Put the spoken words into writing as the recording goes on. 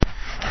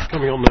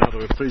Coming on now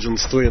to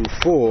Ephesians 3 and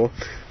 4,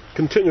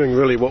 continuing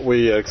really what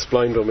we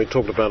explained when we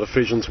talked about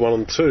Ephesians 1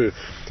 and 2.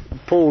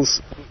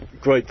 Paul's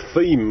great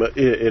theme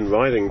in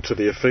writing to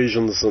the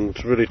Ephesians and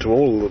really to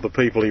all of the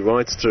people he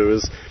writes to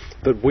is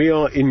that we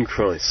are in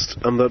Christ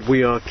and that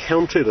we are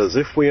counted as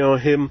if we are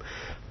Him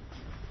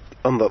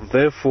and that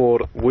therefore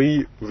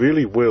we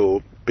really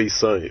will be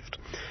saved.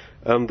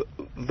 And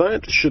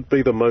that should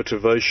be the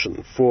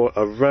motivation for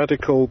a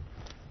radical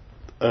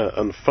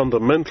and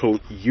fundamental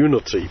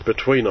unity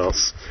between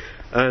us,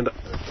 and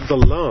the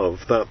love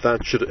that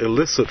should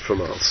elicit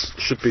from us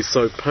should be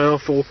so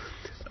powerful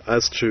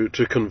as to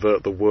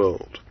convert the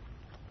world.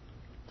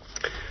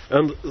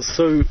 And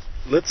so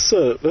let's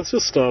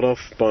just start off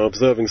by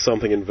observing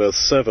something in verse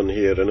 7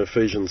 here in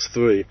Ephesians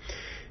 3.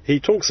 He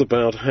talks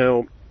about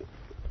how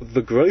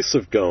the grace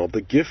of God,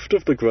 the gift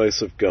of the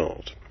grace of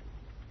God,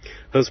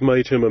 has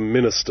made him a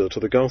minister to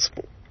the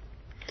gospel.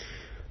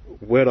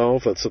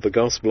 Whereof, that's of the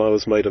gospel, I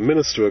was made a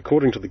minister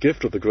according to the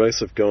gift of the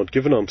grace of God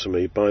given unto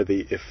me by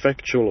the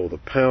effectual or the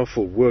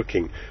powerful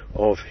working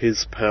of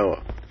His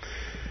power.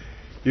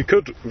 You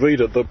could read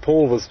it that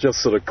Paul was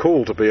just sort of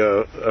called to be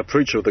a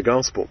preacher of the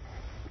gospel,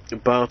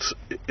 but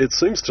it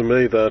seems to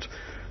me that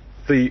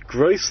the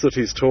grace that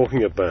he's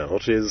talking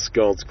about is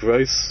God's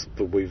grace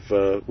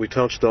that we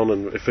touched on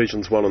in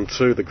Ephesians 1 and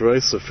 2, the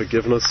grace of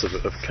forgiveness,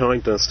 of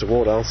kindness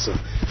toward us, of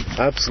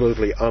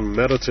absolutely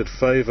unmerited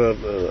favour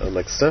and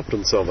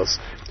acceptance of us,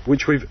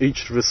 which we've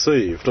each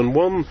received. And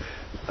one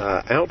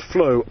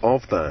outflow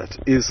of that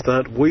is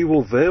that we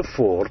will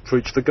therefore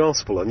preach the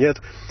gospel. And yet,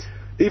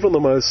 even the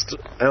most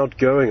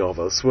outgoing of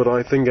us would,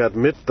 I think,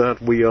 admit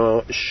that we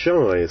are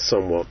shy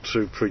somewhat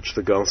to preach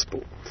the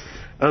gospel.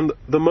 And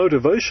the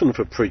motivation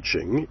for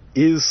preaching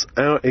is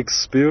our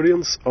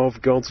experience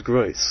of God's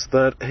grace,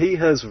 that He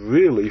has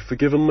really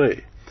forgiven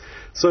me.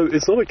 So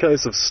it's not a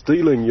case of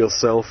steeling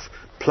yourself,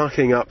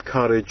 plucking up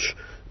courage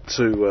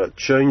to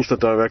change the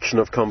direction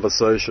of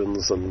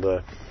conversations and,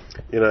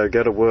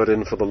 get a word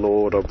in for the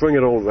Lord, or bring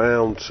it all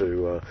round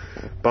to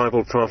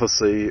Bible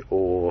prophecy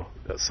or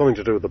something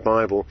to do with the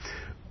Bible.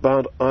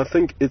 But I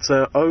think it's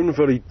our own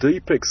very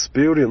deep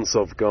experience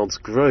of God's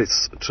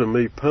grace to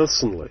me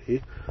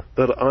personally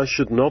that I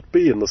should not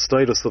be in the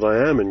status that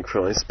I am in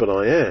Christ, but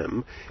I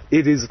am.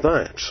 It is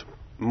that,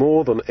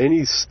 more than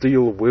any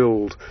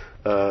steel-willed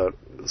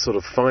sort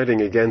of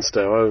fighting against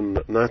our own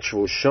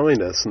natural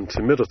shyness and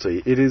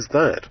timidity, it is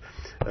that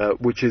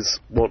which is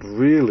what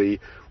really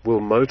will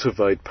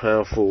motivate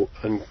powerful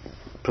and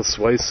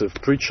persuasive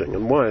preaching.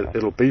 And why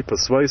it'll be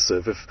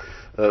persuasive if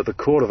the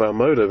core of our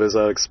motive is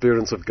our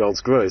experience of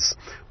God's grace.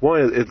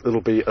 Why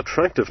it'll be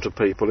attractive to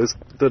people is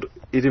that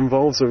it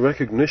involves a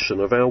recognition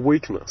of our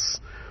weakness.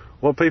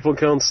 What people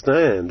can't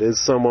stand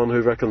is someone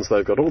who reckons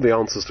they've got all the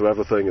answers to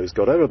everything, who's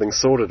got everything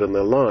sorted in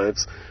their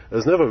lives,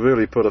 has never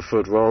really put a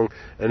foot wrong,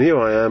 and here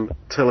I am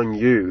telling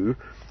you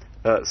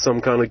some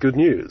kind of good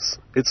news.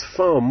 It's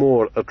far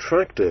more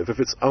attractive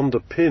if it's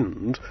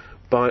underpinned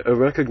by a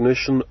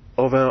recognition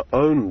of our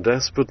own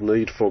desperate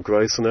need for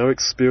grace and our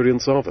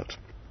experience of it.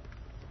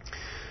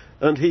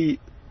 And he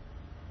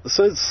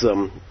says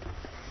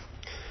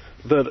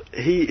that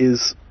he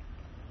is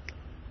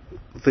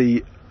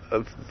the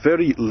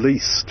very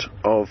least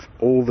of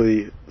all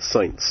the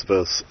saints,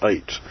 verse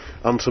 8.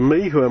 Unto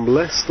me, who am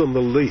less than the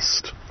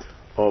least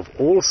of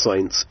all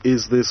saints,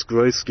 is this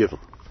grace given,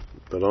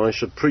 that I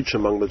should preach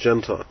among the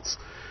Gentiles.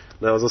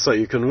 Now, as I say,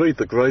 you can read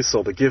the grace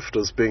or the gift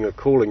as being a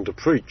calling to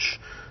preach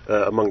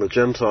among the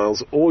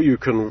Gentiles, or you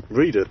can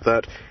read it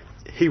that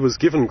he was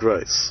given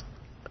grace,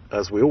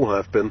 as we all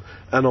have been,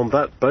 and on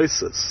that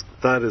basis,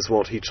 that is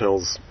what he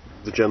tells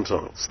the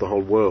Gentiles, the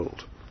whole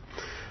world.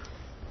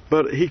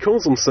 But he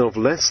calls himself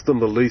less than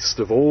the least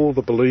of all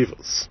the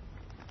believers.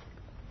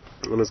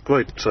 And his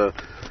great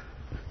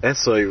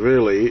essay,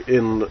 really,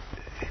 in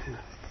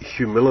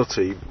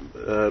humility,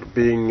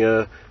 being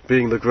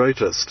the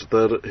greatest,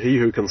 that he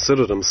who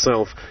considered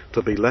himself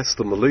to be less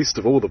than the least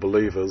of all the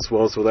believers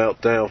was,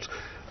 without doubt,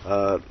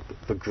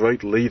 the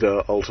great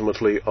leader,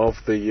 ultimately, of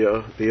the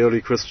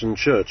early Christian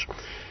church.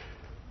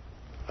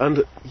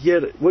 And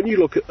yet, when you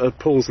look at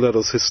Paul's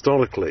letters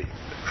historically,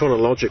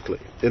 chronologically,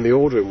 in the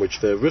order in which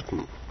they're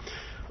written,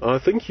 I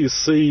think you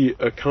see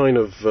a kind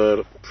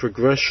of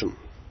progression.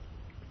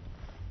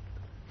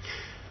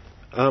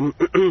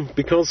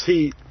 Because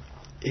he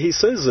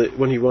says it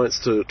when he writes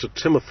to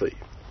Timothy.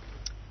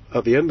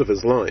 At the end of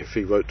his life,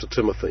 he wrote to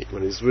Timothy,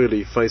 when he's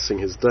really facing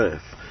his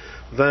death,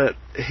 that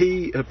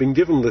he had been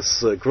given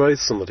this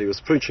grace and that he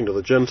was preaching to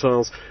the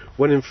Gentiles,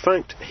 when in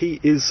fact he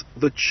is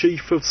the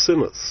chief of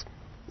sinners.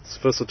 It's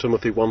 1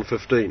 Timothy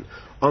 1:15.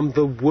 I'm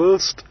the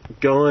worst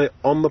guy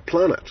on the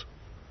planet.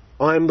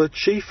 I am the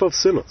chief of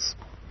sinners.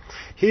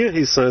 Here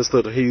he says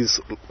that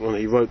when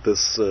he wrote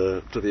this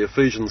to the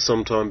Ephesians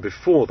sometime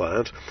before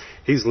that,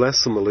 he's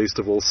less than the least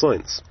of all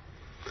saints.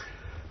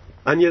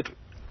 And yet,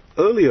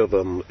 earlier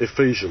than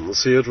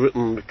Ephesians, he had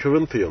written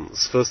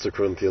Corinthians, 1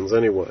 Corinthians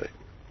anyway.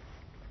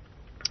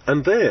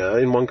 And there,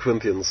 in 1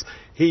 Corinthians,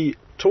 he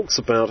talks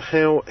about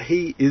how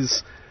he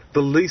is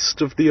the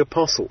least of the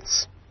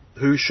apostles.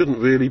 who shouldn't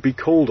really be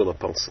called an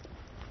apostle.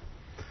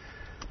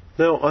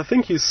 Now, I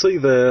think you see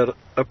there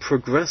a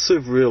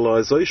progressive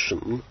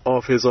realization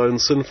of his own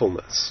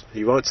sinfulness.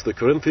 He writes to the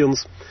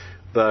Corinthians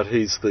that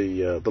he's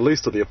the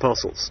least of the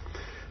apostles.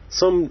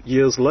 Some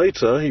years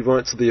later, he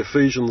writes to the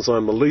Ephesians,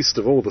 I'm the least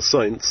of all the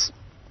saints.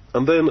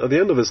 And then at the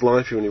end of his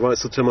life, when he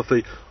writes to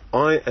Timothy,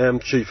 I am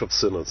chief of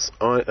sinners.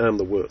 I am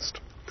the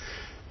worst.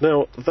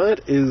 Now,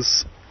 that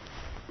is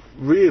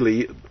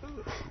really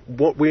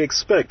what we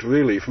expect,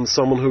 really, from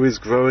someone who is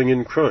growing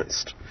in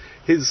Christ.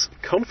 His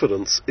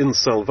confidence in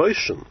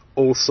salvation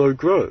also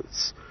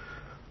grows.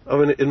 I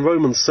mean, in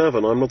Romans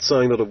 7, I'm not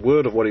saying that a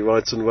word of what he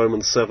writes in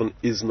Romans 7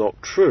 is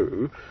not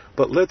true,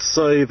 but let's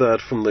say that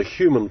from the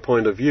human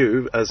point of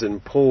view, as in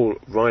Paul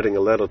writing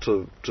a letter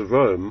to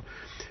Rome,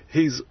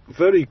 he's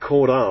very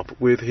caught up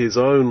with his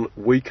own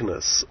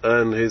weakness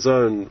and his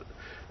own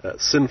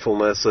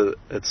sinfulness,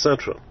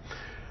 etc.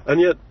 And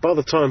yet, by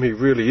the time he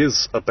really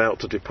is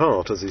about to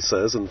depart, as he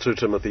says in 2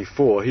 Timothy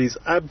 4, he's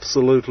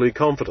absolutely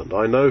confident.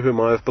 I know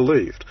whom I have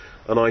believed,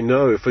 and I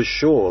know for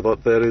sure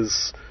that there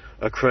is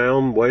a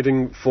crown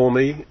waiting for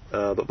me,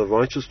 that the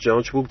righteous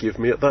judge will give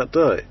me at that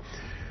day.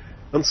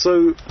 And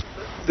so,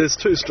 there's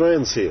two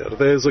strands here.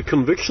 There's a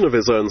conviction of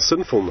his own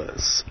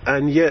sinfulness,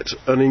 and yet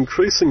an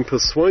increasing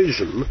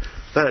persuasion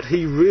that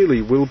he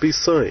really will be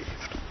saved.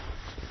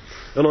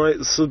 And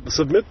I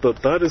submit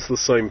that that is the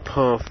same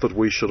path that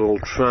we should all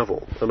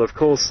travel. And of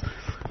course,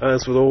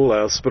 as with all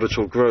our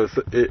spiritual growth,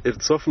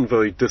 it's often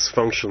very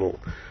dysfunctional.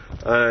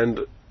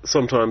 And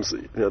sometimes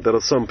there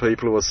are some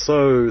people who are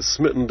so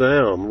smitten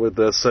down with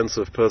their sense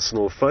of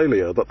personal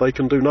failure that they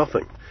can do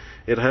nothing.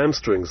 It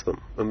hamstrings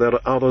them. And there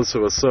are others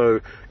who are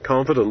so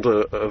confident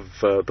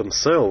of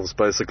themselves,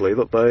 basically,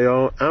 that they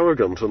are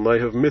arrogant and they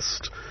have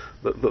missed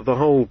the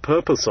whole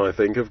purpose, I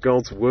think, of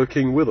God's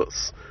working with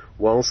us,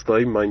 whilst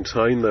they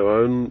maintain their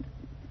own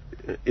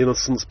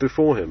innocence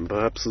before him,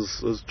 perhaps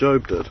as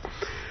Job did.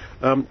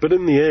 But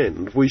in the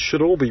end, we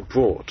should all be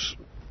brought,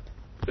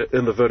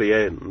 in the very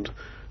end,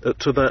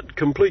 to that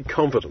complete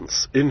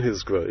confidence in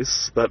his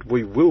grace, that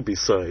we will be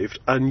saved,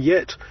 and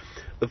yet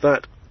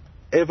that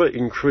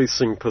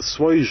ever-increasing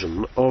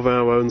persuasion of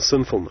our own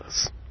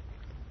sinfulness.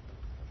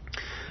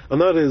 And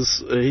that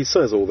is, he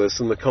says all this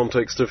in the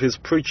context of his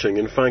preaching.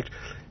 In fact,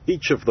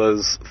 each of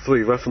those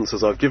three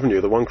references I've given you,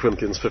 the 1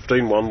 Corinthians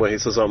 15 one, where he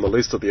says, I'm the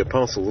least of the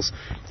apostles,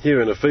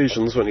 here in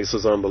Ephesians, when he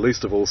says, I'm the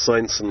least of all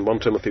saints, and 1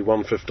 Timothy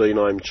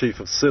 1:15, I'm chief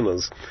of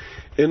sinners,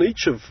 in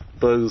each of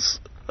those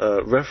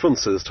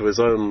references to his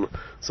own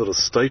sort of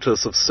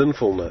status of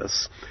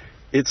sinfulness,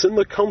 it's in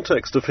the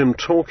context of him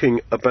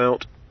talking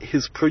about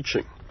his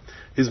preaching,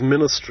 his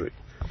ministry,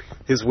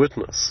 his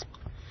witness.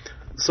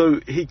 So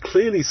he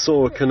clearly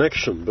saw a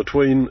connection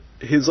between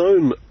his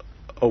own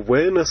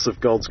awareness of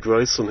God's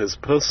grace and his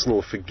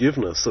personal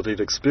forgiveness that he'd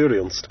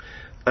experienced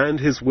and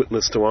his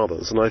witness to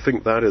others. And I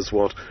think that is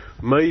what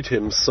made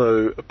him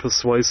so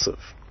persuasive.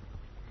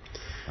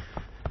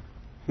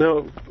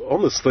 Now,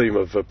 on this theme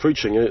of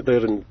preaching,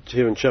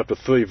 here in chapter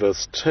 3,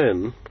 verse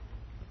 10,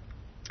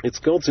 it's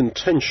God's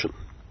intention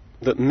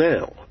that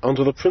now,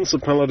 under the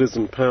principalities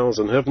and powers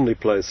in heavenly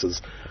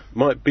places,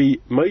 might be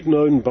made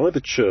known by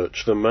the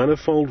church the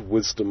manifold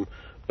wisdom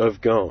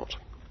of God.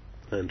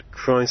 And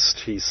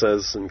Christ, he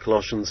says in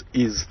Colossians,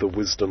 is the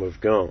wisdom of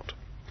God.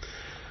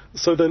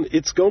 So then,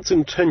 it's God's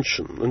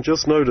intention, and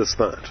just notice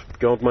that.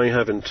 God may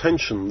have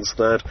intentions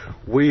that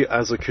we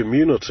as a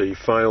community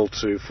fail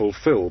to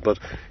fulfill, but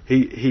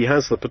he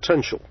has the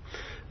potential.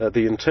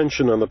 The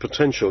intention and the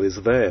potential is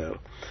there.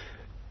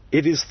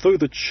 It is through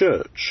the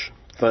church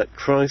that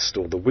Christ,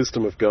 or the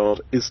wisdom of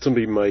God, is to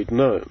be made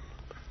known.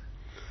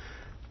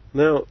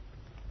 Now,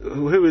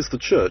 who is the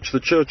church? The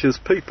church is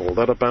people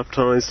that are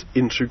baptized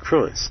into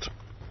Christ.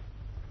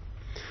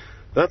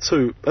 That's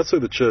who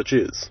the church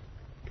is.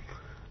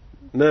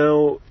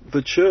 Now,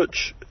 the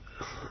church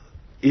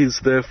is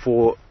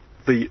therefore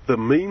the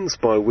means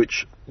by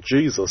which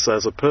Jesus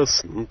as a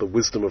person, the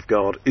wisdom of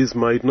God, is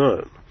made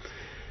known.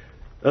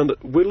 And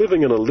we're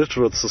living in a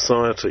literate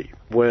society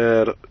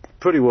where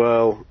pretty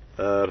well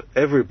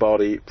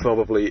everybody,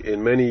 probably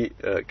in many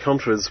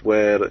countries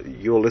where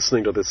you're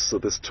listening to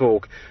this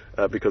talk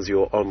because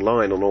you're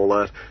online and all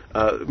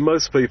that,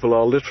 most people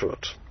are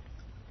literate.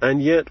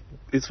 And yet,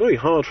 it's very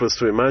hard for us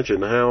to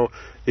imagine how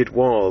it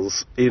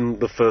was in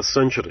the first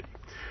century,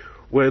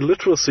 where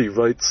literacy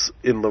rates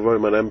in the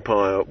Roman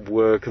Empire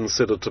were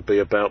considered to be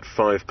about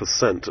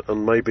 5%,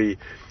 and maybe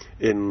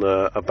in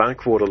a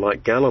backwater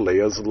like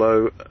Galilee as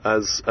low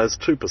as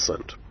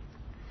 2%.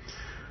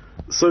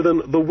 So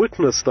then, the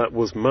witness that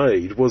was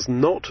made was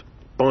not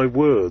by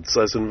words,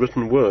 as in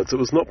written words. It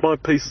was not by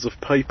pieces of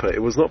paper.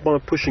 It was not by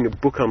pushing a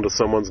book under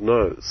someone's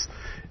nose.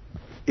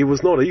 It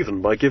was not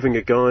even by giving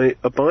a guy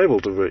a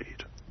Bible to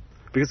read,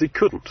 because he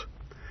couldn't.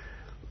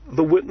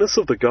 The witness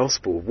of the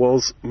gospel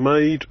was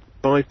made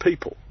by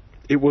people.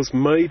 It was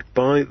made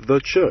by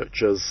the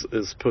church, as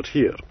is put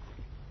here.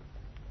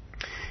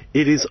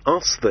 It is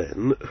us,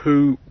 then,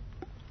 who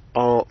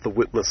are the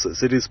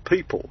witnesses. It is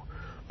people,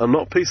 and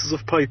not pieces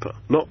of paper,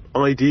 not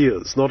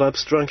ideas, not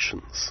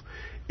abstractions.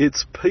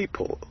 it's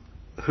people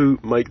who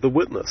make the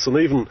witness. And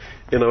even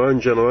in our own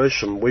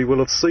generation, we will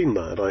have seen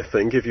that, I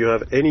think, if you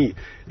have any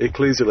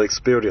ecclesial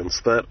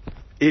experience, that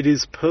it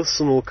is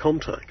personal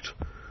contact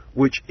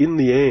which, in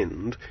the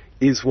end,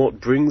 is what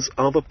brings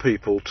other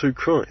people to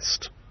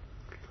Christ.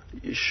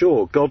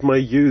 Sure, God may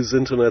use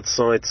internet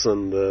sites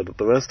and the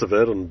rest of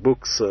it, and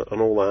books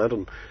and all that,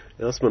 and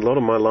I spent a lot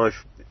of my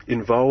life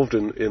involved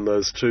in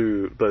those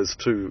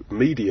two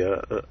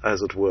media,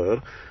 as it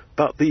were,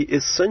 but the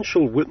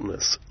essential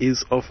witness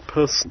is of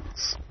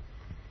persons.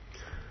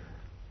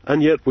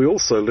 And yet we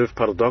also live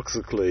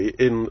paradoxically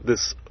in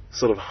this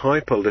sort of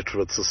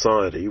hyper-literate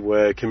society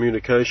where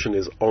communication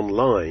is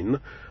online,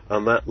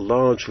 and that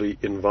largely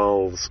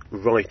involves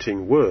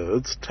writing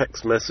words,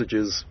 text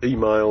messages,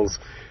 emails,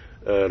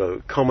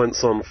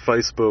 comments on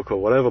Facebook or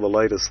whatever the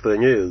latest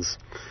thing is.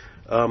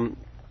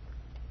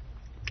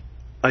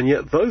 And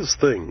yet those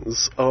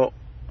things are,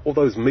 or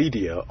those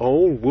media, are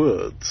all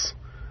words,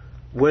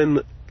 when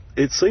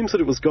it seems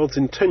that it was God's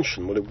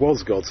intention, well, it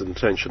was God's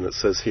intention, it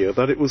says here,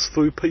 that it was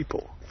through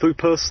people, through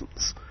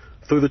persons,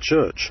 through the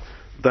church,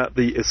 that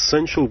the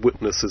essential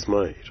witness is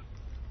made.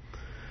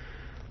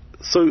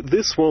 So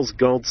this was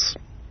God's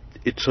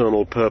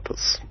eternal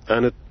purpose,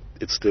 and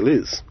it still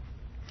is.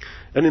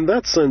 And in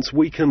that sense,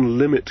 we can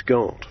limit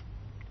God.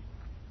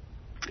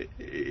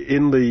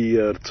 In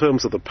the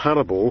terms of the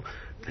parable,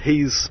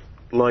 he's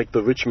like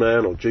the rich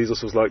man, or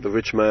Jesus was like the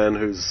rich man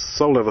who's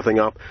sold everything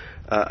up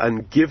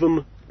and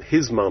given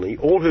his money,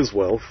 all his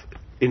wealth,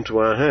 into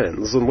our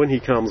hands, and when he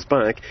comes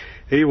back,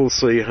 he will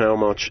see how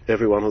much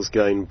everyone has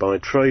gained by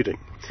trading.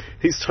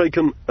 He's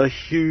taken a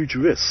huge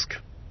risk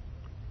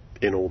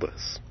in all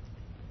this.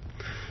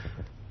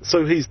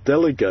 So he's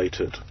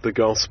delegated the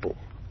gospel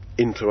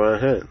into our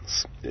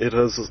hands. It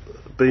has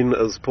been,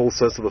 as Paul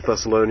says to the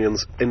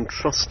Thessalonians,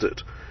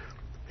 entrusted.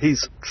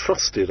 He's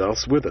trusted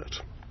us with it.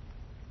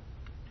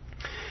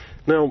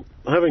 Now,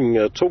 having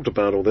talked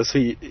about all this,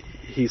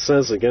 he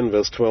says again,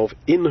 verse 12,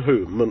 in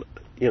whom, and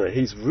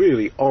he's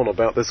really on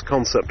about this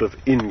concept of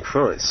in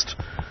Christ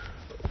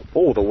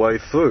all the way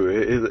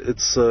through.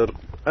 It's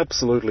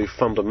absolutely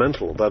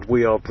fundamental that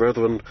we are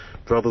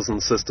brothers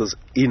and sisters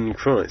in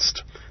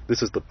Christ.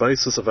 This is the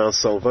basis of our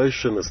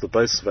salvation, it's the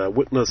basis of our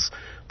witness,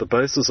 the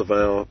basis of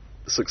our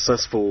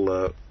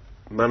successful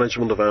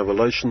management of our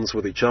relations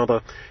with each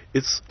other.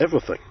 It's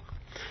everything.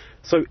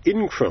 So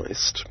in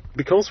Christ,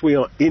 because we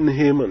are in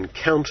him and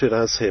counted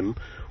as him,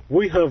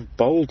 we have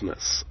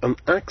boldness and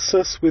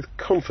access with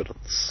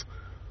confidence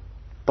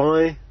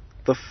by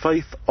the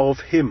faith of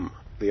him,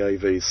 the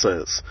AV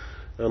says.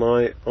 And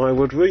I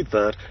would read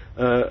that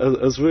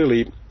as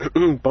really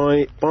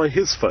by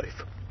his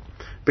faith.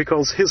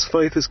 Because his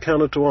faith is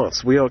counted to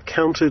us. We are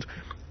counted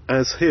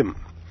as him.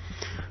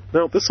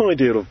 Now, this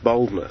idea of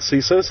boldness,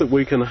 he says that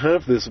we can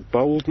have this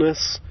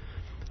boldness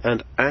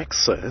and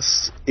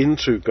access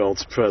into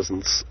God's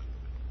presence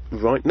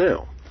right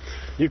now.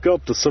 You've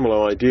got a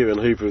similar idea in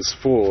Hebrews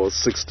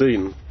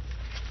 4:16,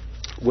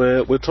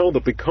 where we're told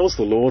that because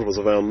the Lord was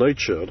of our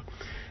nature,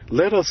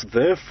 let us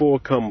therefore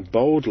come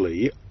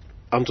boldly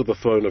unto the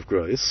throne of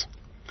grace,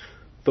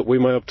 that we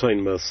may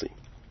obtain mercy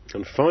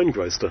and find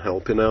grace to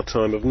help in our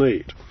time of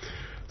need.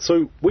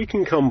 So we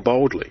can come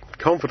boldly,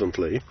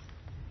 confidently,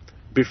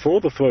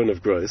 before the throne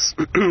of grace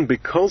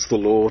because the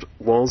Lord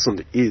was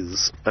and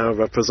is our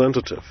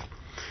representative.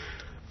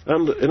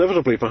 And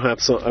inevitably,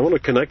 perhaps, I want to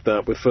connect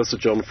that with 1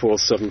 John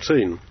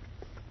 4:17,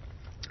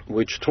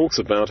 which talks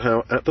about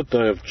how at the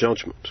day of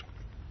judgment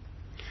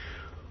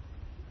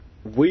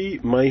we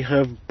may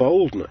have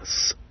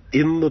boldness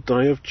in the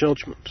day of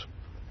judgment.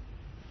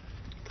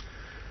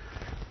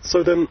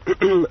 So then,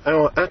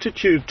 our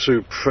attitude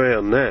to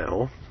prayer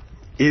now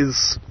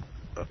is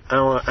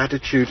our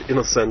attitude, in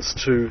a sense,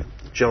 to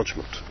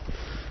judgment.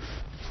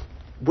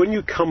 When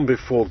you come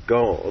before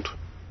God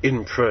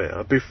in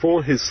prayer,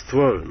 before his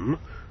throne,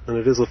 and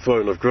it is a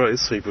throne of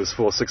grace, Hebrews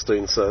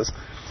 4:16 says,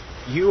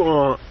 you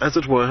are, as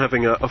it were,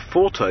 having a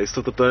foretaste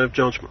of the day of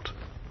judgment.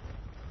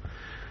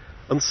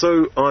 And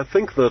so I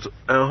think that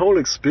our whole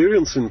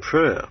experience in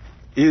prayer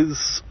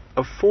is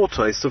a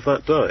foretaste of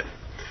that day.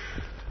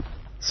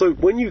 So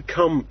when you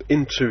come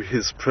into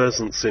his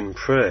presence in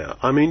prayer,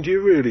 are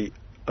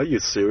you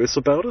serious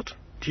about it?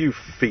 Do you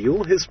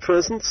feel his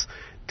presence?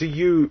 Do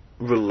you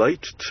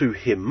relate to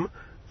him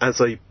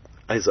as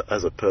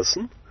a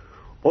person?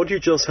 Or do you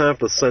just have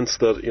the sense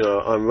that,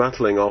 I'm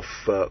rattling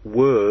off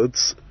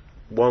words,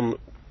 one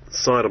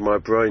side of my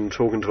brain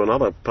talking to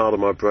another part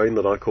of my brain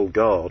that I call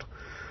God?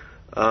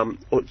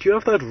 Or do you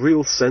have that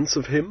real sense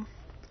of him?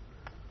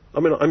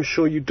 I'm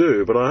sure you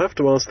do, but I have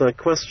to ask that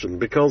question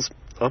because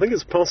I think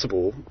it's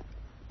possible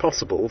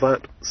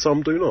that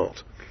some do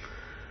not.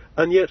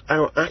 And yet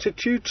our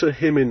attitude to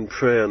him in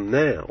prayer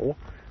now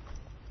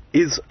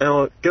is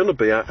going to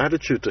be our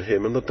attitude to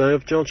him in the day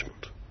of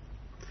judgment.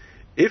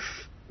 If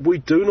we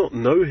do not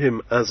know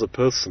him as a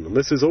person, and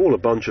this is all a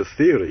bunch of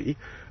theory,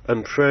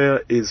 and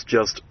prayer is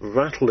just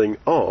rattling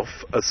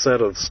off a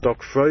set of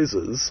stock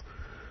phrases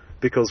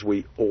because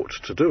we ought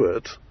to do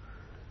it,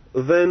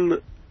 then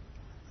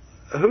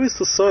who is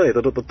to say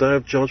that at the day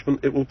of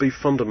judgment it will be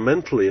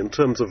fundamentally, in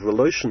terms of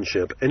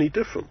relationship, any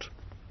different?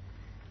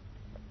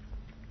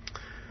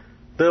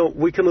 Now,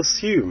 we can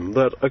assume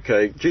that,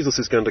 okay, Jesus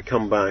is going to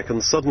come back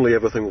and suddenly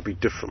everything will be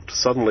different.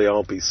 Suddenly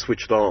I'll be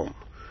switched on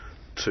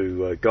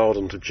to God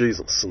and to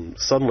Jesus, and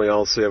suddenly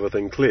I'll see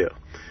everything clear.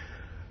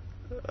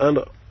 And,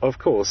 of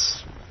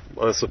course,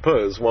 I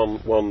suppose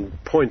one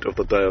point of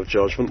the Day of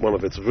Judgment, one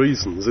of its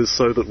reasons, is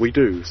so that we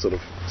do sort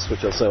of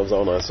switch ourselves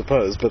on, I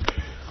suppose. But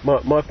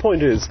my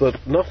point is that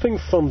nothing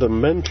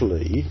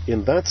fundamentally,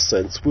 in that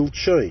sense, will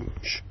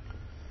change.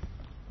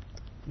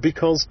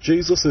 Because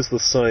Jesus is the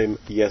same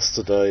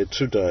yesterday,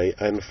 today,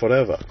 and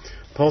forever.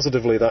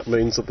 Positively, that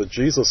means that the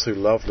Jesus who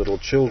loved little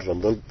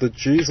children, the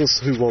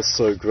Jesus who was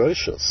so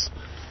gracious,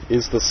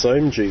 is the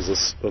same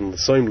Jesus and the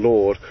same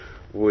Lord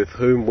with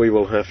whom we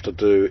will have to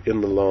do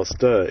in the last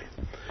day.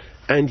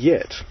 And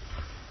yet,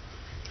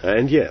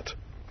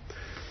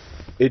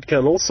 it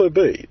can also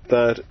be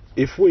that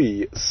if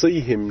we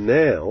see him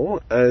now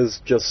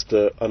as just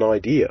an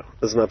idea,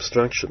 as an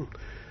abstraction,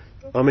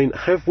 I mean,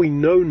 have we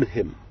known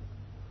him?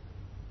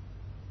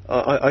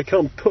 I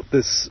can't put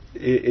this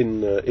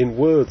in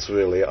words,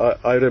 really.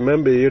 I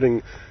remember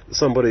hearing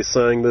somebody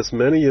saying this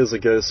many years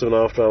ago, soon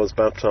after I was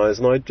baptized,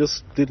 and I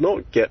just did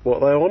not get what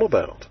they were on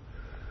about.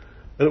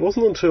 And it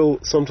wasn't until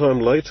sometime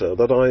later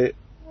that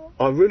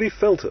I really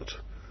felt it,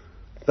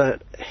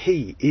 that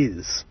he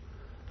is.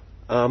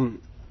 And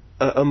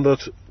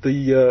that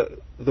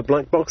the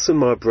black box in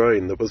my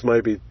brain that was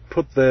maybe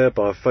put there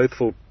by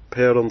faithful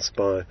parents,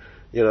 by,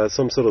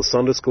 some sort of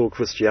Sunday school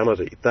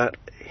Christianity, that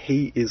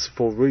he is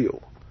for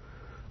real.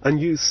 And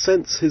you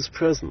sense his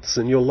presence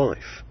in your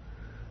life.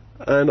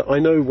 And I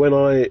know when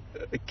I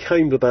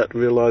came to that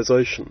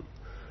realization,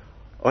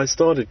 I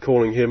started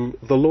calling him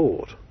the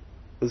Lord.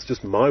 It was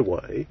just my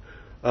way.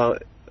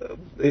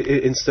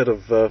 Instead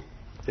of,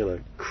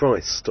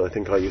 Christ, I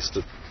think I used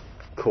to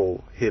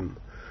call him.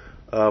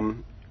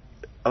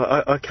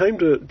 I came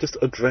to just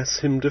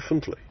address him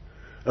differently.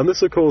 And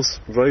this, of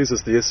course,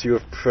 raises the issue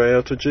of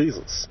prayer to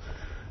Jesus.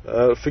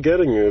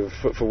 Forgetting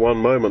for one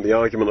moment the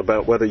argument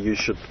about whether you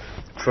should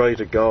pray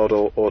to God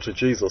or to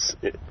Jesus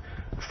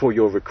for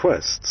your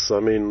requests. I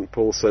mean,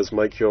 Paul says,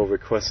 make your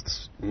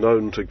requests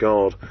known to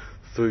God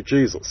through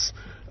Jesus.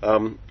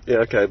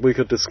 We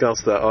could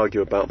discuss that,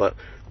 argue about that.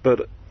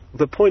 But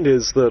the point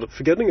is that,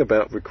 forgetting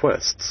about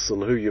requests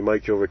and who you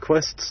make your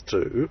requests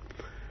to,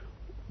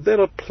 there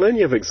are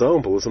plenty of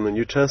examples in the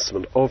New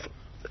Testament of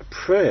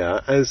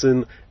prayer as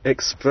in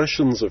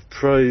expressions of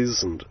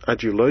praise and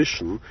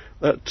adulation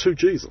to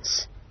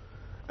Jesus.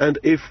 And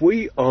if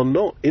we are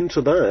not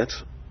into that,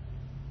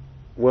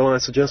 well, I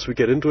suggest we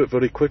get into it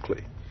very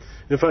quickly.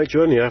 In fact,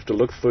 you only have to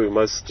look through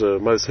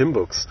most hymn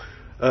books,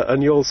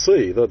 and you'll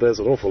see that there's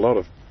an awful lot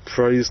of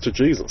praise to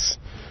Jesus.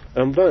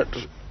 And that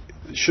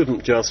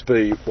shouldn't just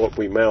be what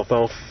we mouth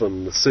off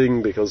and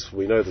sing because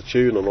we know the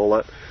tune and all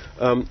that,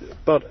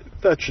 but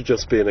that should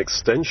just be an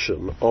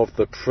extension of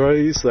the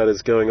praise that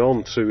is going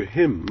on to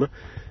him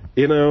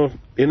in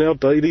our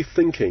daily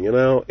thinking, in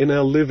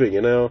our living,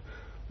 in our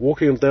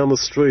walking down the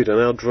street, in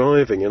our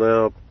driving, in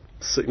our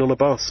sitting on a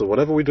bus, or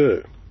whatever we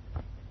do.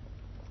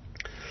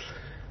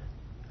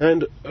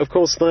 And, of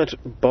course, that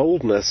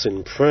boldness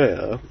in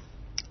prayer,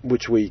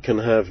 which we can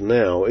have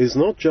now, is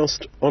not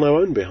just on our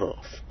own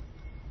behalf,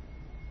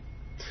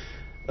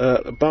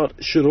 but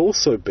should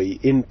also be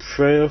in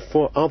prayer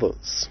for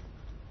others.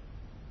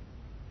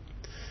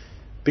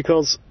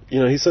 Because,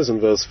 he says in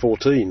verse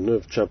 14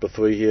 of chapter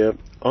 3 here,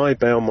 I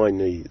bow my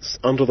knees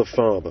unto the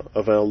Father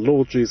of our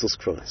Lord Jesus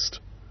Christ,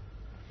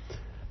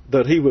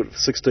 that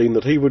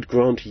he would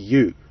grant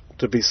you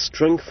to be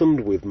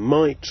strengthened with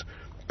might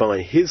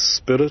by his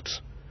Spirit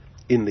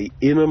in the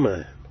inner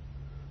man,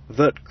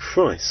 that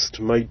Christ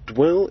may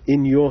dwell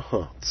in your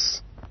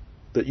hearts,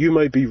 that you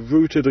may be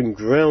rooted and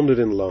grounded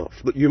in love,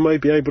 that you may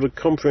be able to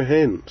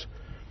comprehend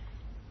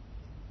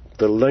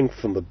the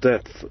length and the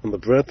depth and the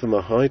breadth and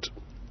the height,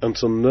 and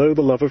to know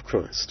the love of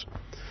Christ.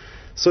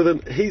 So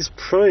then he's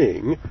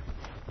praying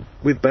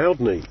with bowed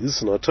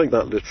knees, and I take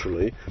that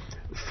literally,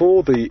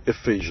 for the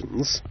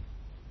Ephesians,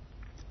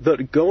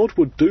 that God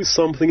would do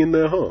something in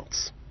their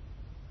hearts.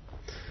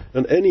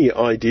 And any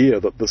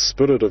idea that the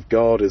Spirit of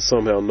God is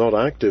somehow not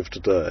active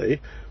today,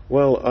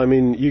 well, I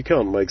mean, you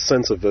can't make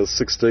sense of verse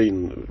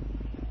 16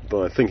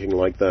 by thinking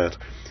like that.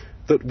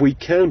 That we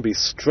can be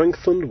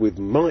strengthened with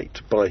might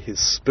by his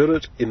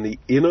Spirit in the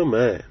inner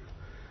man.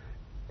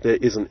 There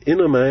is an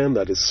inner man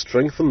that is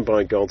strengthened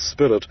by God's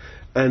Spirit,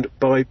 and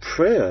by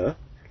prayer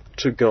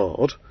to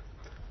God,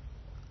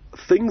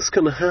 things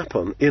can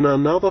happen in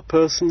another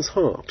person's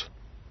heart.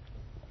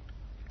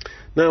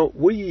 Now,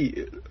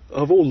 we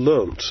have all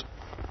learnt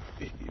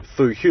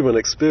through human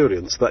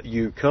experience that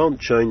you can't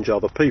change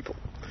other people.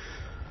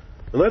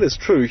 And that is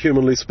true,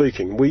 humanly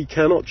speaking. We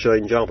cannot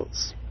change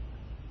others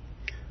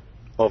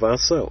of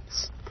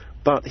ourselves.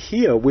 But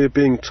here we're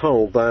being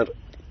told that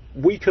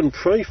we can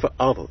pray for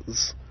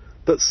others,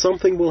 that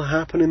something will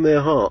happen in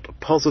their heart,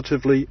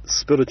 positively,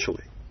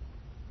 spiritually.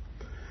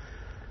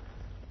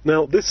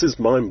 Now, this is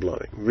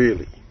mind-blowing,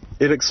 really.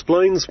 it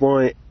explains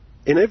why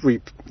in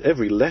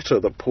every letter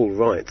that Paul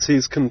writes,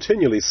 he's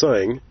continually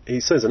saying, he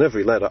says in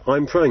every letter,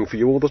 I'm praying for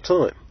you all the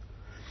time.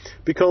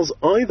 Because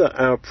either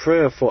our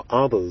prayer for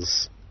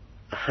others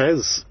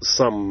has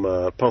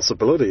some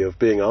possibility of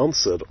being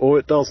answered, or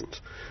it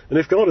doesn't. And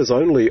if God is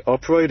only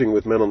operating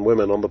with men and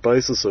women on the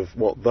basis of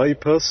what they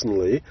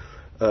personally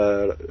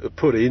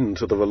put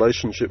into the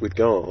relationship with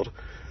God,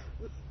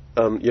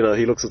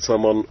 he looks at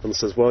someone and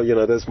says, well,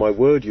 there's my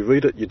word, you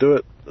read it, you do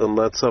it, and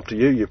that's up to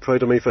you. You pray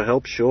to me for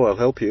help, sure, I'll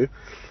help you.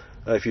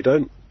 If you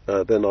don't,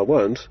 then I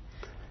won't.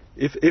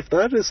 If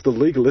that is the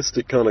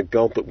legalistic kind of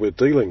God that we're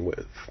dealing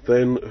with,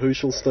 then who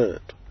shall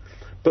stand?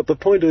 But the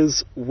point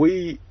is,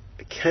 we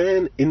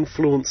can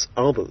influence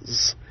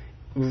others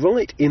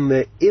right in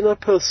their inner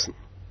person.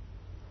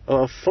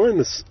 And I find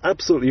this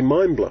absolutely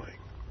mind-blowing,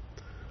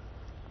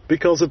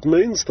 because it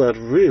means that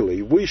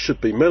really we should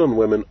be men and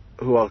women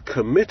who are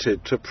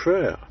committed to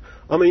prayer.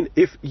 I mean,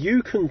 if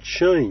you can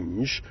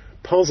change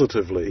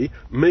positively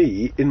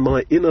me in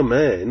my inner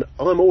man,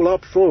 I'm all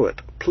up for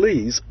it.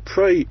 Please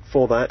pray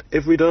for that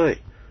every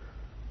day.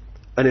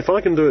 And if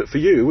I can do it for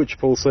you, which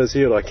Paul says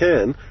here I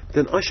can,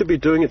 then I should be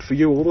doing it for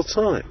you all the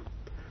time.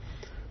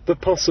 The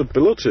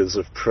possibilities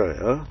of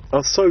prayer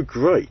are so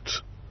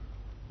great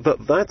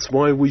that that's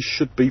why we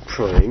should be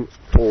praying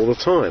all the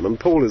time. And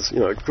Paul is,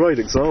 a great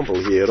example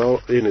here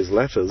in his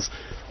letters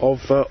of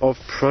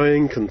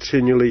praying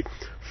continually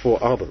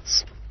for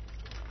others.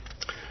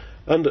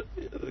 And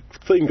the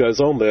theme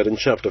goes on there in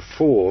chapter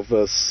 4,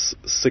 verse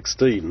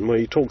 16, where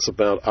he talks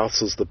about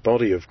us as the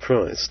body of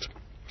Christ,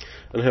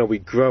 and how we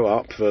grow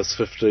up, verse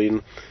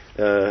 15,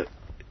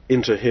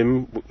 into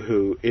him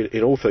who,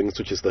 in all things,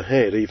 which is the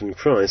head, even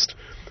Christ,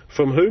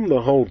 from whom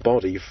the whole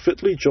body,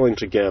 fitly joined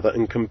together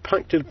and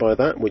compacted by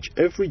that which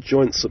every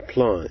joint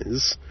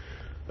supplies,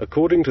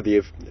 according to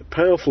the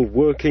powerful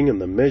working and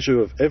the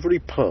measure of every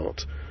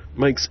part,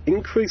 makes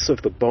increase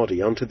of the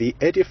body unto the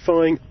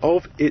edifying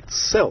of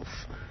itself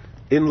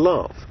in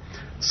love.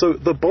 So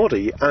the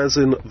body, as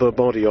in the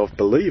body of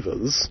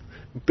believers,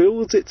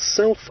 builds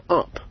itself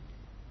up,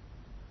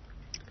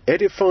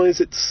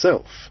 edifies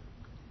itself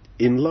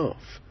in love.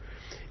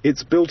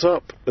 It's built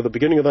up, at the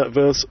beginning of that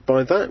verse,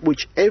 by that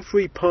which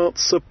every part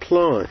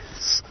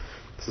supplies.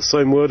 It's the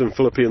same word in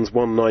Philippians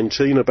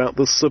 1:19 about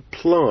the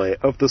supply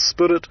of the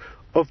Spirit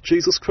of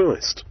Jesus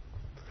Christ.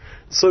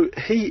 So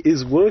he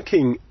is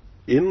working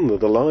in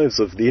the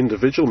lives of the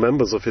individual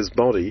members of his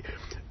body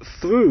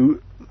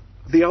through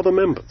the other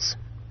members.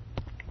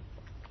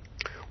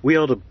 We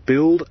are to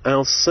build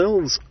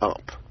ourselves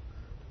up,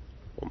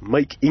 or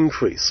make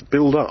increase,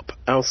 build up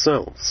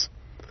ourselves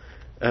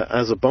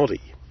as a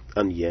body.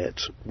 And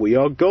yet, we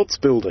are God's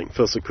building,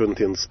 1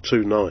 Corinthians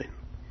 2:9.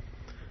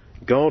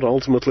 God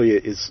ultimately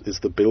is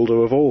the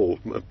builder of all.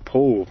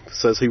 Paul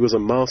says he was a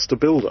master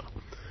builder.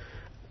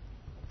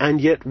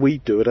 And yet we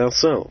do it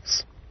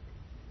ourselves.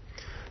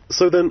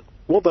 So then,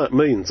 what that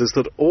means is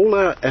that all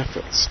our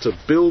efforts to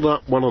build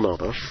up one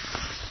another,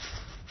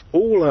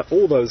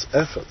 all those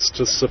efforts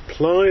to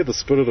supply the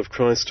Spirit of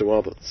Christ to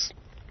others,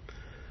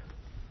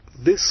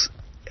 this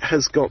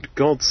has got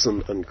God's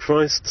and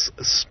Christ's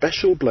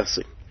special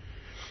blessing.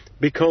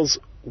 Because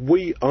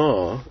we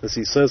are, as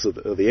he says at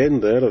the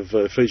end there of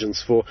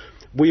Ephesians 4,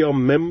 we are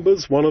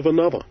members one of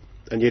another.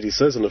 And yet he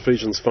says in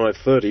Ephesians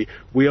 5:30,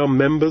 we are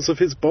members of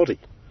his body.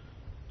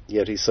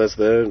 Yet he says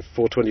there in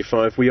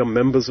 4:25, we are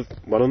members of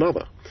one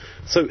another.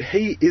 So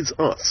he is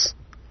us.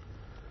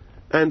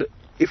 And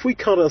if we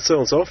cut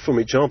ourselves off from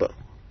each other,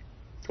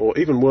 or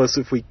even worse,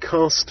 if we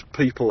cast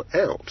people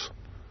out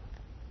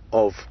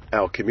of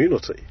our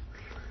community,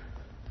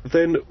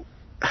 then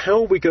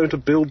how are we going to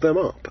build them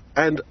up?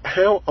 And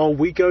how are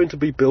we going to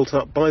be built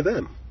up by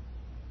them?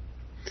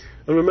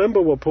 And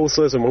remember what Paul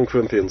says in 1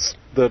 Corinthians,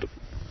 that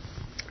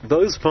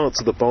those parts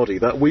of the body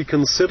that we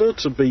consider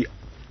to be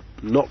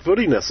not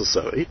very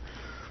necessary,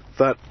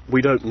 that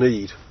we don't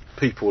need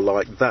people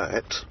like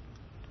that.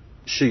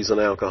 She's an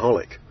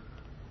alcoholic.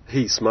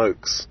 He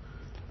smokes.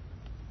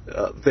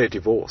 They're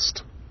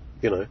divorced.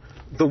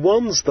 The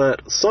ones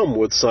that some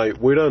would say,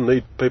 we don't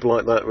need people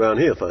like that around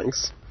here,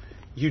 thanks.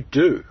 You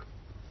do.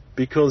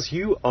 Because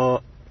you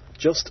are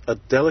just a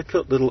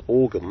delicate little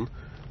organ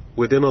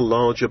within a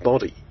larger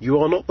body. You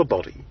are not the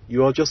body.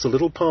 You are just a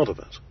little part of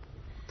it.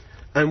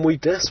 And we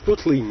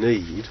desperately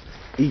need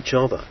each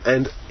other.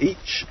 And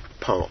each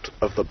part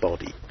of the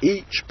body,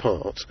 each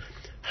part,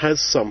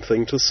 has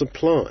something to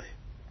supply.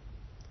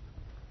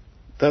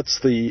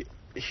 That's the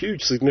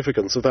huge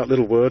significance of that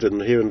little word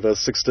here in verse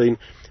 16,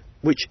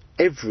 which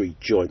every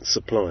joint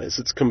supplies.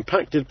 It's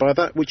compacted by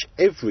that which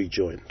every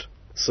joint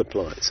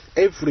supplies.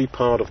 Every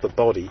part of the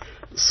body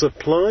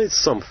supplies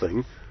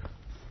something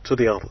to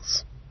the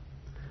others.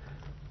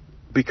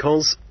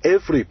 Because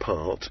every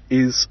part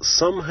is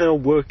somehow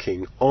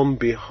working on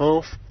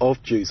behalf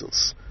of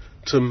Jesus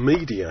to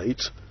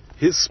mediate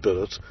his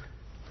Spirit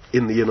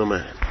in the inner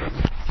man.